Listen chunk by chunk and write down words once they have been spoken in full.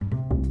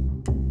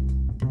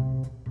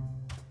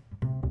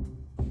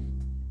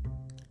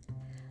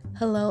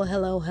Hello,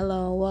 hello,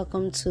 hello.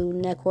 Welcome to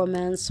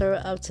Necromancer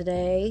of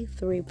Today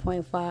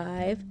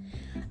 3.5.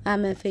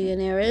 I'm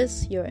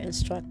Amphigoneris, your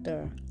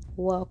instructor.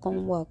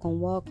 Welcome,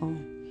 welcome,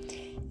 welcome.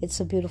 It's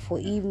a beautiful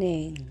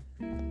evening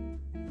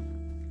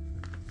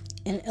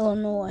in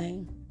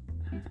Illinois.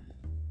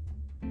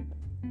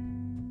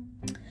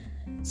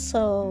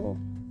 So,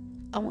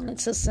 I wanted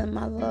to send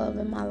my love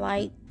and my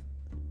light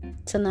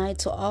tonight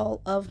to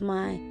all of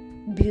my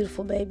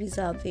beautiful babies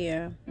out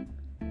there.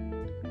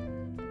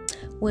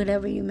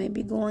 Whatever you may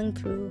be going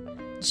through,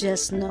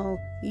 just know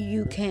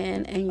you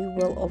can and you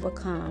will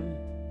overcome.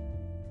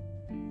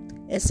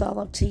 It's all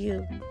up to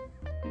you.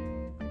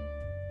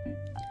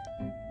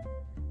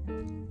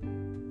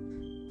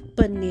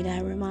 But need I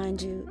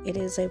remind you, it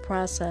is a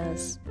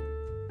process.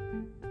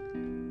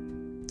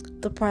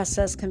 The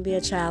process can be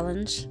a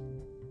challenge,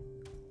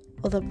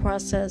 or the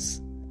process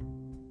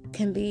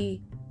can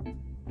be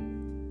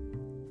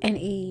an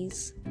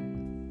ease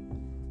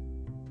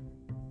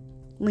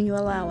when you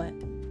allow it.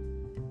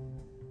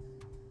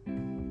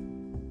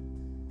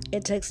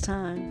 It takes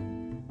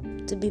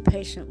time to be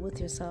patient with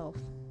yourself.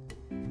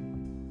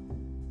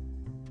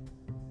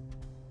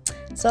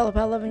 It's all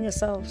about loving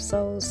yourself,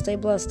 so stay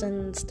blessed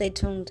and stay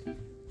tuned